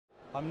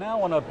I'm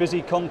now on a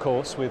busy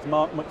concourse with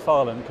Mark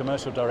McFarlane,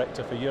 Commercial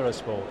Director for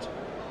Eurosport.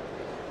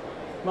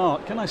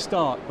 Mark, can I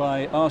start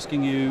by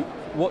asking you,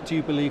 what do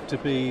you believe to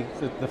be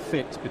the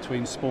fit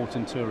between sport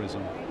and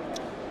tourism?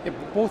 Yeah,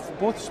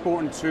 both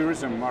sport and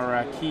tourism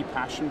are key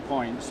passion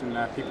points in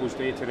people's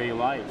day-to-day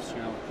lives.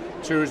 You know,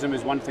 tourism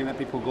is one thing that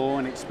people go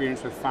and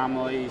experience with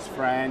families,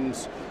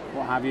 friends,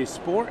 what have you.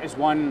 Sport is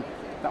one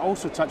that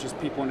also touches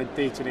people in a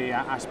day-to-day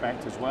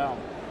aspect as well.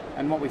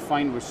 And what we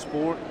find with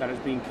sport, that it's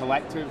being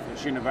collective,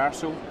 it's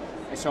universal,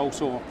 it's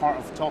also a part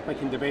of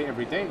topic and debate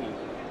every day.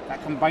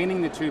 That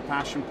combining the two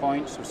passion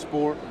points of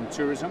sport and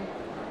tourism,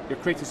 you're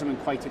creating something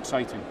quite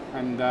exciting.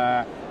 And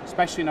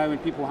especially now when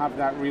people have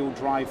that real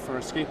drive for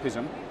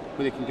escapism,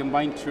 where they can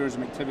combine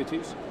tourism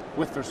activities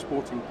with their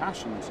sporting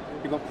passions,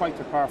 you've got quite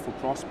a powerful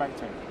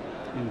prospect here.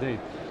 Indeed.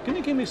 Can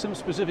you give me some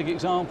specific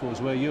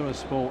examples where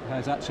Eurosport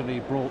has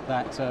actually brought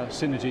that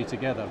synergy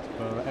together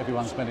for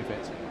everyone's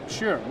benefit?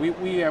 Sure. We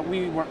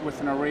work with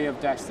an array of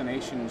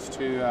destinations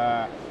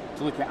to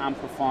look at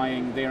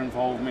amplifying their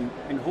involvement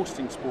in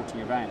hosting sporting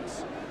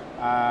events.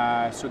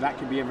 So that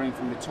could be everything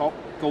from the top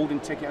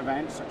golden ticket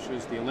events, such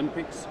as the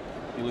Olympics.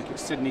 You look at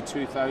Sydney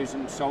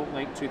 2000, Salt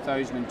Lake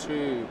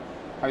 2002,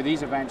 how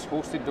these events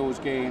hosted those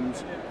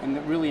games and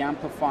that really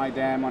amplified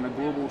them on a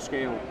global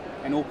scale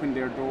and opened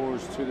their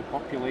doors to the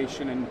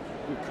population and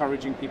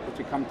encouraging people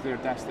to come to their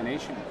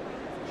destination.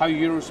 How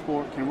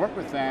Eurosport can work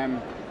with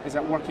them is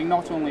that working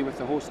not only with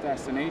the host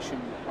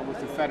destination, but with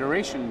the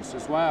federations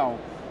as well,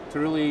 to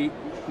really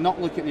not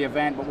look at the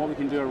event, but what we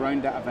can do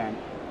around that event.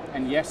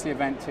 And yes, the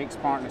event takes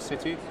part in the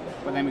city,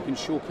 but then we can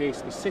showcase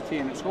the city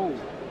in its whole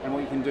and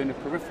what you can do in the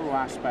peripheral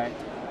aspect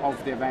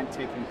of the event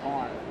taking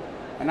part.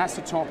 And that's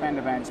the top end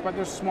events, but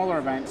there's smaller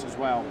events as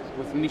well,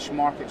 with niche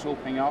markets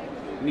opening up,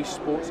 niche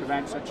sports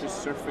events such as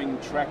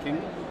surfing,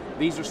 trekking.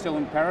 These are still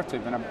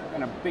imperative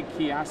and a big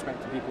key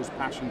aspect of people's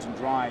passions and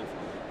drive.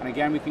 And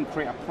again, we can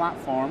create a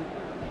platform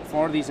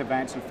for these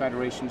events and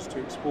federations to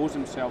expose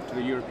themselves to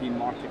the European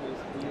market.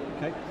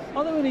 Okay.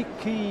 Are there any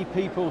key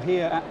people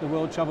here at the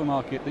World Travel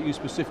Market that you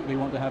specifically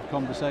want to have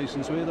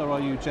conversations with, or are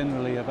you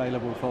generally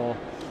available for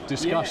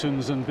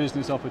discussions and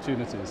business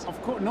opportunities?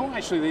 Of course, no,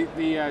 actually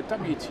the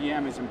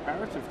WTM is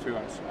imperative to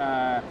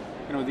us.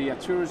 You know, the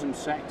tourism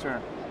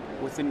sector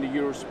within the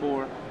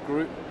Eurosport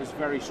group is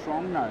very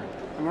strong now,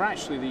 and we're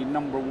actually the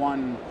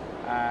 #1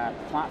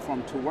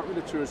 platform to work with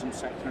the tourism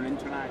sector in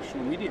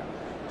international media.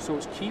 So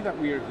it's key that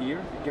we are here.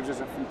 It gives us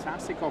a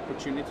fantastic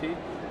opportunity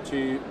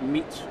to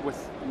meet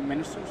with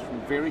ministers from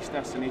various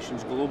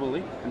destinations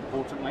globally,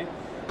 importantly,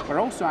 but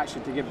also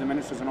actually to give the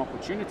ministers an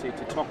opportunity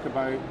to talk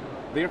about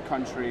their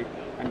country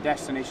and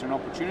destination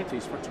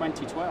opportunities for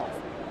 2012,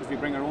 because we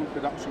bring our own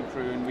production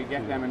crew and we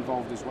get them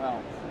involved as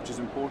well, which is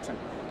important.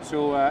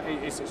 So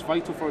it's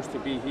vital for us to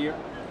be here,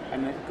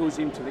 and it goes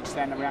into the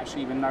extent that we're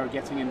actually even now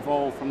getting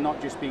involved from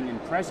not just being in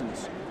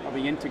presence, but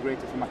being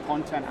integrated from a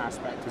content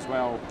aspect as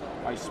well,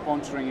 by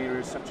sponsoring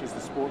areas such as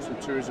the sports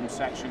and tourism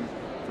section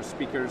for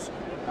speakers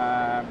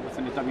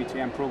within the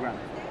WTM program.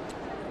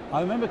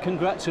 I remember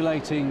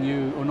congratulating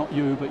you, or not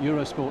you, but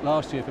Eurosport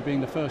last year for being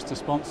the first to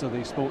sponsor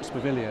the Sports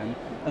Pavilion,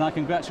 and I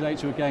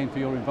congratulate you again for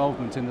your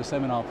involvement in the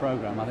seminar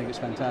program. I think it's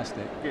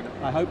fantastic. Good.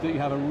 I hope that you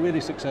have a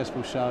really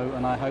successful show,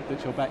 and I hope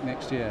that you're back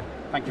next year.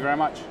 Thank you very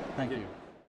much. Thank you.